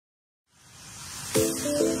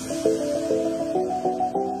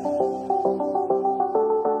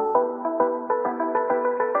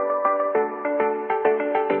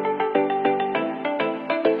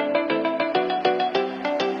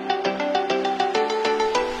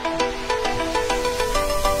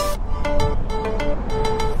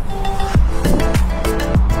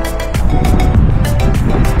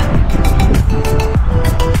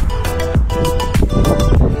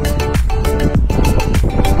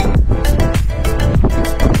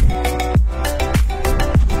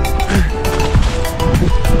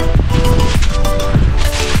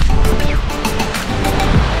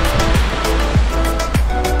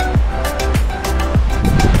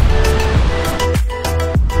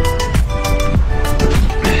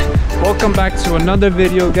Welcome back to another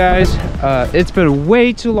video, guys. It's been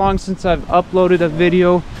way too long since I've uploaded a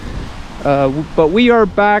video, but we are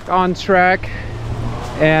back on track,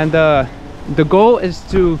 and the goal is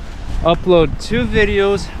to upload 2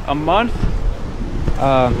 videos a month,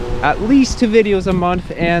 at least 2 videos a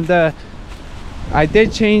month. And I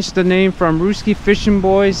did change the name from Rooski Fishing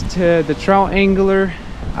Boys to the Trout Angler.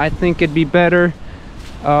 I think it'd be better.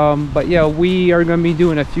 But yeah, we are gonna be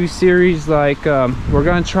doing a few series, like we're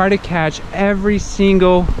gonna try to catch every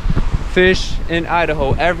single fish in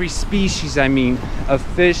Idaho, every species, I mean, of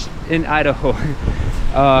fish in Idaho.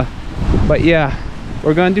 But yeah,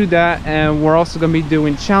 we're gonna do that, and we're also gonna be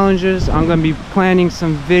doing challenges. I'm gonna be planning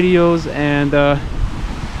some videos, and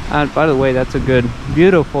by the way, that's a good,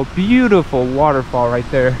 beautiful waterfall right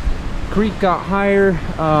there. Creek got higher.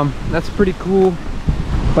 That's pretty cool.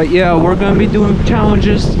 But yeah, we're gonna be doing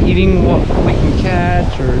challenges, eating what we can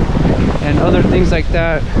catch, and other things like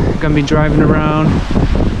that. Gonna be driving around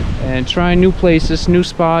and trying new places, new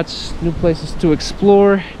spots, new places to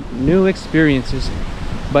explore, new experiences.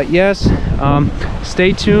 But yes,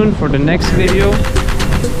 stay tuned for the next video.